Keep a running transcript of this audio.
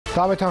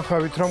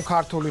Დამეთანხმებით, რომ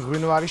ქართული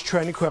ღვინო არის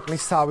ჩვენი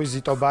ქვეყნის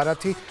სავიზიტო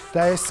ბარათი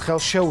და ეს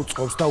ხელს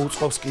შეუწყობს და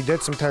უწყობს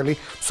კიდეც მთელი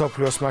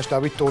მსოფლიოს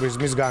მასშტაბით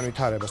ტურიზმის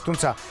განვითარებას.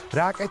 Თუმცა,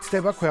 რა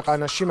კეთდება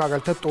ქვეყანაში,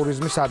 მაგალითად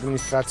ტურიზმის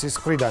ადმინისტრაციის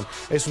მხრიდან?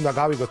 ეს უნდა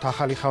გავიგოთ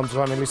ახალი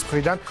ხელმძღვანელის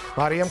მხრიდან,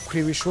 მარიამ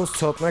ქვრივიშვილს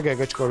ცოტნე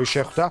გეგეჭკორი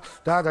შეხვდა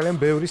და ძალიან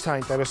ბევრი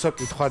საინტერესო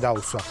კითხვა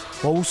დაუსვა.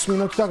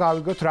 Მოусმინოთ და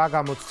გავიგოთ რა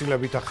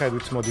გამოცდილებით და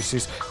ხედვით მოდის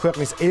ის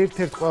ქვეყნის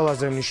ერთ-ერთ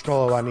ყველაზე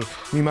მნიშვნელოვანი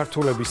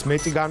მიმართულების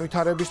მეტი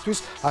განვითარებისთვის,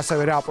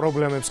 ასევე რა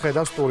პრობლემებს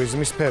ხედავს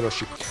ტურიზმის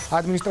სფეროში.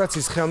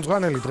 ადმინისტრაციის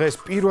ხელმძღვანელი დღეს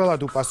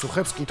პირველად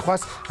უპასუხებს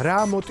კითხვას, რა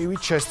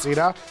მოტივით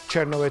შესწირა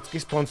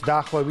ჩერნოვეცკის ფონდს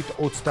დაახლოებით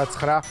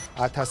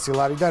 29,000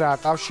 ლარი და რა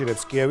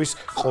აკავშირებს კიევის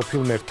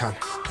ყოფილ მერთან.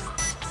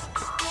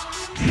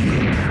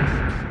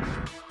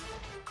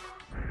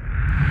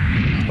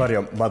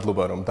 მარიამ,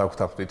 მადლობა რომ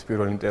დაგვთანხმდით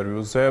პირველ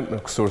ინტერვიუზე.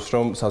 გსურს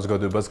რომ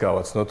საზოგადოებას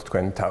გავაცნოთ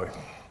თქვენი თავი.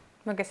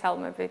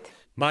 მოგესალმებით.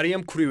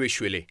 მარიამ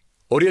ქვრივიშვილი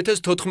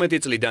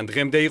 2014 წლიდან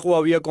დღემდე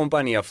იყო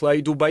ავიაკომპანია Fly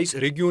Dubai-ის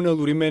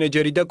რეგიონალური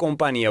მენეჯერი და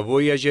კომპანია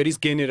Voyager-ის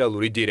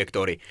გენერალური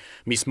დირექტორი.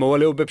 მის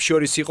მოვალეობებს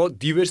შორის იყო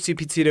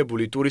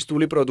დივერსიფიცირებული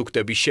ტურისტული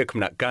პროდუქტების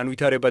შექმნა,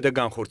 განვითარება და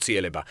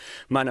განხორციელება.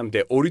 მანამდე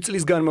 2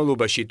 წლის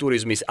განმავლობაში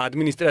ტურიზმის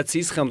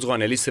ადმინისტრაციის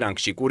ხელმძღვანელის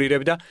რანგში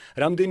კურირებდა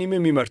რამდენიმე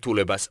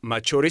მიმართულებას,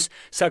 მათ შორის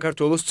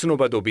საქართველოს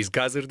ცნობადობის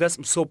გაზრდას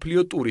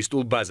მსოფლიო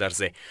ტურისტულ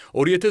ბაზარზე.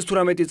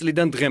 2018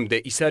 წლიდან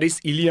დღემდე ის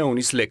არის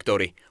ილიაუნის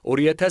ლექტორი.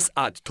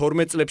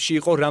 2010-12 წლებში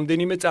იყო რამდენიმე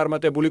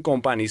წარმატებული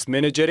კომპანიის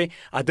მენეჯერი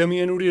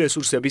ადამიანური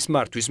რესურსების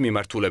მართვის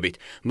მიმართულებით.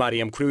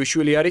 მარიამ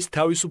ქვრივიშვილი არის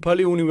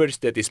თავისუფალი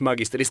უნივერსიტეტის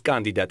მაგისტრის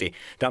კანდიდატი.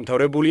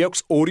 დამთავრებული აქვს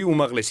 2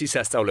 უმაღლესი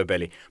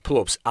სასწავლებელი.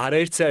 ფლობს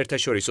არაერთ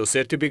საერთაშორისო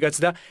სერტიფიკატს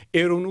და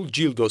ეროვნულ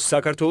ჯილდოს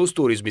საქართველოს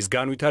ტურიზმის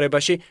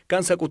განვითარებაში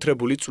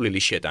განსაკუთრებული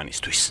წვლილი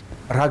შეტანისთვის.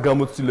 რა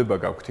გამოცდილება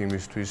გაქვთ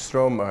იმისთვის,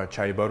 რომ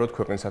ჩაიბაროთ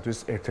ქვეყნისათვის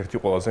ერთ-ერთი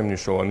ყველაზე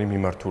მნიშვნელოვანი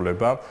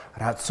მიმართულება,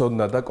 რა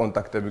ცოდნა და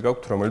კონტაქტები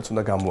გაქვთ, რომელიც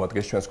უნდა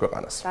გამოადგეს ჩვენს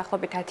ქვეყანას?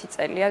 დაახლოებით 10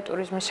 წელია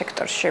ტურიზმის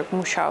სექტორში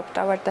მუშაობ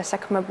და ვარ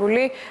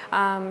დასაქმებული.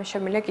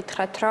 შემიძლია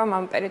გითხრათ, რომ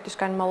ამ პერიოდის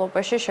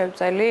განმავლობაში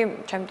შევძელი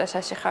ჩემთან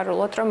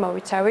სასიხარულოდ, რომ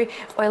მოვიცავი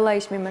ყველა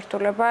ის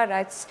მიმართულება,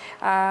 რაც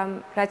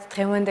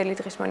დღევანდელი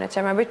დღის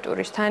მონაცემებით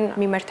ტურისტთან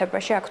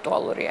მიმართებაში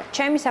აქტუალურია.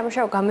 ჩემი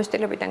სამუშაო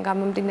გამოცდილებიდან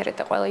გამომდინარე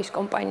და ყველა ის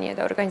კომპანია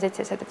და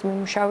ორგანიზაცია, სადაც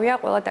მიმუშავია,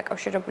 ყველა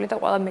დაკავშირებული და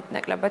ყველა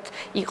მეტნაკლებად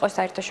იყო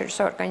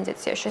საერთაშორისო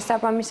ორგანიზაცია.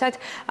 შესაბამისად,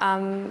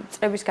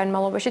 წლების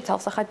განმავლობაში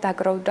ცალსახად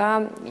დაგროვდა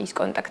ის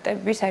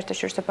კონტაქტები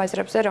საერთაშორისო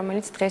ბაზრებზე,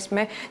 რომელიც დღეს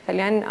მე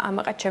ძალიან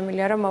ამაყად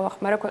შემილია რომ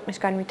მოვახმარო ქვეყნის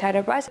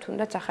განვითარებას,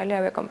 თუნდაც ახალი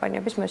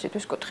ავიაკომპანიების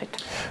მოსიდვის კუთხით.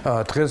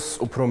 დღეს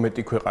უფრო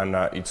მეტი ქვეყანა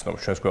იცნობს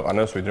ჩვენს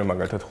ქვეყანას, ვიდრე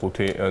მაგალითად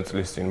 5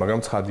 წლის წინ, მაგრამ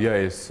ცხადია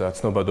ეს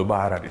ცნობადობა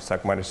არ არის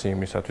საკმარისი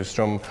იმისათვის,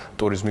 რომ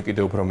ტურიზმი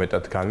კიდევ უფრო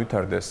მეტად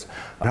განვითარდეს.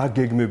 რა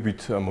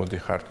გეგმებით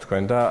მოდიხართ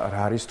თქვენ და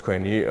რა არის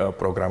თქვენი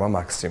პროგრამა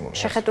მაქსიმუმი?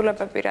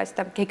 შეხედულებები რაც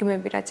და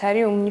გეგმები რაც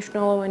არის,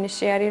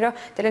 უმნიშვნელოვანესი არის, რომ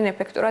ძალიან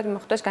ეფექტურად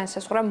მოხდეს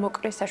განსაზღვრა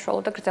მოკლე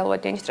საშუალო და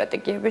გრძელვადიანი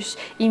სტრატეგიების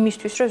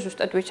იმისთვის, რომ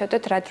ზუსტად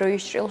ვიცოდეთ რა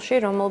დროის ჭრილში,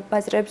 რომელ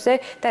ბაზრებზე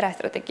და რა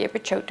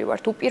სტრატეგიებით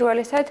შევდივართ.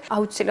 უპირველესად,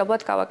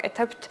 აუცილებლად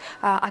გავაკეთებთ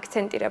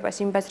აქცენტირებას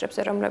იმ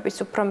ბაზრებზე, რომლებიც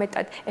უფრო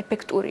მეტად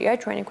ეფექტურია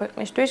ჩვენი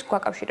ქვეყნისთვის,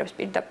 გვაკავშირებს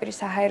პირდაპირ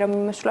საჰაერო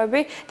მიმოსვლები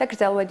და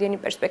გრძელვადიანი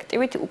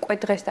პერსპექტივით უკვე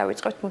დღეს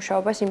დავიწყებთ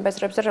მუშაობას იმ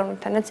ბაზრებზე,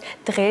 რომლებთანაც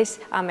დღეს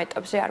ამ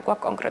ეტაპზე არ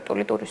გვაქვს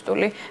კონკრეტული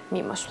ტურისტული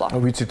მიმოსვლა.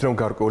 ვიცით, რომ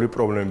გარკვეული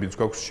პრობლემებიც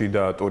გვაქვს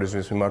შიდა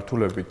ტურიზმის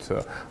მიმართულებით,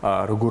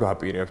 როგორ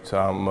აპირებთ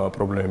ამ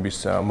პრობლემების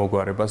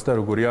მოგვარებას და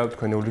როგორია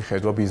თქვენეული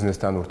ხედვა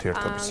ბიზნესთან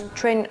ურთიერთობის?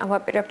 ჩვენ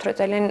ვაპირებთ, რომ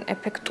ძალიან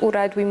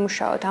ეფექტურად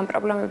ვიმუშაოთ ამ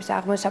პრობლემების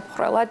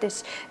აღმოსაფხრელად. ეს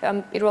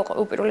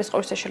უპირველეს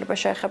ყოვლისა შეიძლება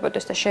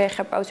შეეხებოდეს და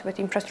შეეხება უცებად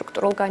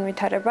ინფრასტრუქტურულ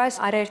განვითარებას.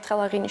 არაერთხელ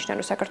აღინიშნა,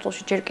 რომ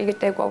საქართველოში ჯერ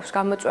კიდევ გვაქვს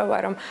გამოწვევა,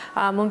 რომ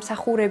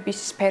მომსახურების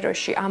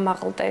სფეროში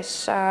ამაღლდეს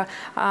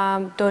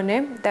დონე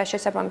და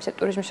შესაბამისად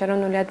ტურიზმის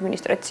ეროვნული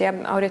ადმინისტრაცია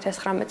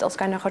 2019 წელს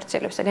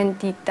განახორციელებს ძალიან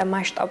დიდ და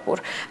მასშტაბურ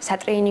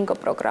სატრეინინგო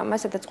პროგრამას,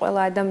 სადაც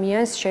ყველა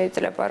ადამიანს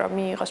შეიძლება რომ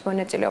მიიღოს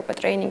მონაწილეობა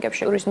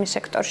ტრეინინგებში ტურიზმის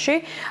სექტორში,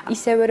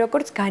 ისევე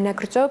როგორც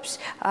განაგრძობს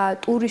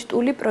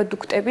ტურისტული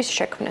პროდუქტების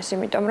შექმნას,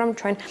 იმიტომ რომ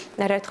ჩვენ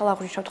არაერთხელ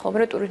აღვნიშნავთ ხოლმე,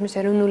 რომ ტურიზმის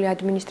ეროვნული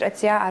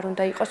ადმინისტრაცია არ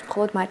უნდა იყოს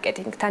მხოლოდ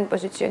მარკეტინგთან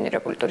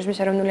პოზიციონირებული. ტურიზმის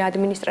ეროვნული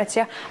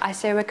ადმინისტრაცია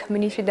ასევე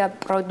ქმნის და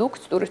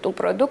პროდუქტს, ტურისტულ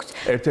პროდუქტს.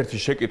 ერთ-ერთი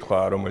შეკითხვა,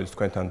 რომელიც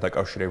თქვენთან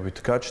დაკავშირებით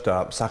გაჩნდა,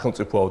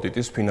 სახელმწიფო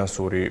აუდიტის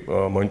ფინანსური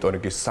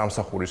მონიტორინგის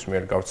სამსახურის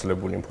მიერ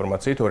გავრცელებული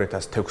ინფორმაციით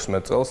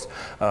 2016 წელს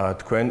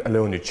თქვენ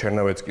ლეონიდ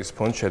ჩერნოვეცკის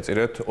ფონდს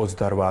შეწირეთ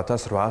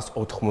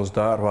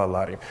 28,888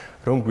 ლარი.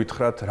 რომ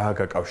გვითხრათ რა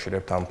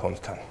გაკავშირებთ ამ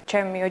ფონდთან?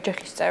 ჩემი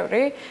ოჯახის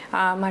წევრი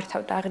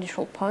მართავდა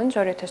აღნიშნულ ფონდს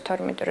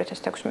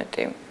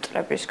 2012-2016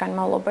 წლების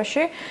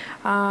განმავლობაში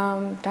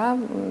და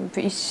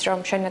ის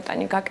რომ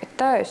შენატანი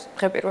გაკეთდა, ეს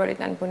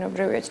დღე-პირველიდან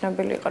ბუნებრივია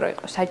ცნობილი იყო, რომ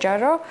იყო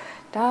საჯარო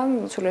და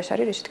სულ ეს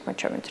არის რისი თქმა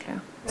შემიძლია.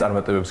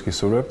 წარმატებებს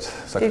გისურვებთ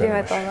საქმეში. დიდი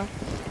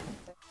მადლობა.